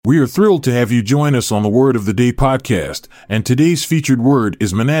We are thrilled to have you join us on the Word of the Day podcast, and today's featured word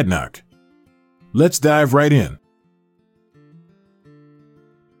is Monadnock. Let's dive right in.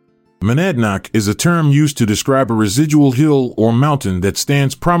 Monadnock is a term used to describe a residual hill or mountain that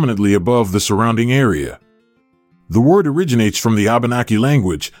stands prominently above the surrounding area. The word originates from the Abenaki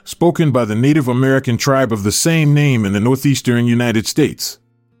language, spoken by the Native American tribe of the same name in the northeastern United States.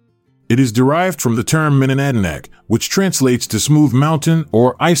 It is derived from the term Monadnock, which translates to smooth mountain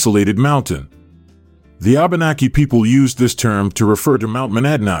or isolated mountain. The Abenaki people used this term to refer to Mount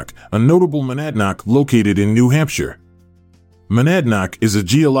Monadnock, a notable monadnock located in New Hampshire. Monadnock is a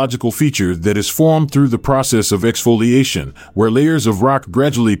geological feature that is formed through the process of exfoliation, where layers of rock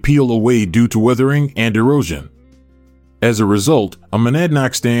gradually peel away due to weathering and erosion. As a result, a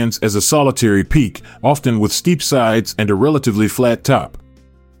monadnock stands as a solitary peak, often with steep sides and a relatively flat top.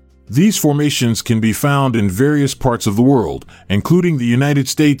 These formations can be found in various parts of the world, including the United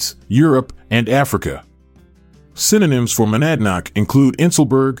States, Europe, and Africa. Synonyms for monadnock include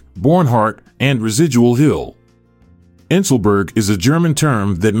Inselberg, Bornhart, and residual hill. Inselberg is a German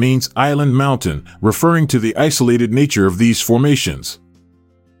term that means island mountain, referring to the isolated nature of these formations.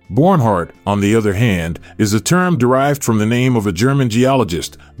 Bornhart, on the other hand, is a term derived from the name of a German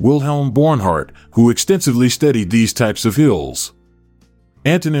geologist, Wilhelm Bornhart, who extensively studied these types of hills.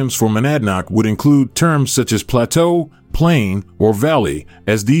 Antonyms for monadnock would include terms such as plateau, plain, or valley,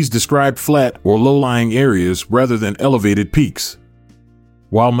 as these describe flat or low-lying areas rather than elevated peaks.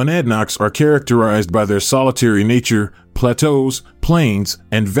 While monadnocks are characterized by their solitary nature, plateaus, plains,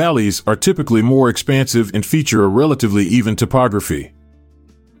 and valleys are typically more expansive and feature a relatively even topography.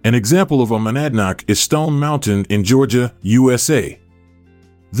 An example of a monadnock is Stone Mountain in Georgia, USA.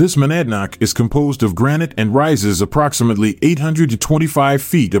 This monadnock is composed of granite and rises approximately 825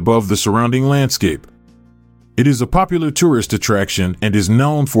 feet above the surrounding landscape. It is a popular tourist attraction and is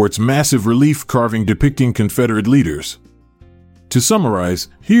known for its massive relief carving depicting Confederate leaders. To summarize,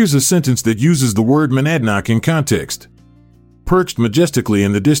 here's a sentence that uses the word monadnock in context. Perched majestically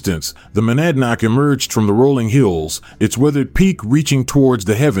in the distance, the Monadnock emerged from the rolling hills, its weathered peak reaching towards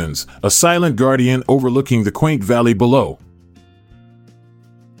the heavens, a silent guardian overlooking the quaint valley below.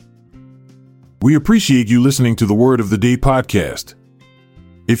 We appreciate you listening to the Word of the Day podcast.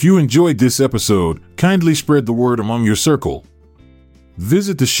 If you enjoyed this episode, kindly spread the word among your circle.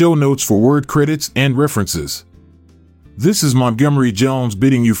 Visit the show notes for word credits and references. This is Montgomery Jones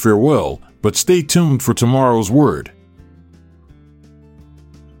bidding you farewell, but stay tuned for tomorrow's word.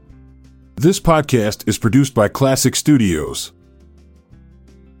 This podcast is produced by Classic Studios.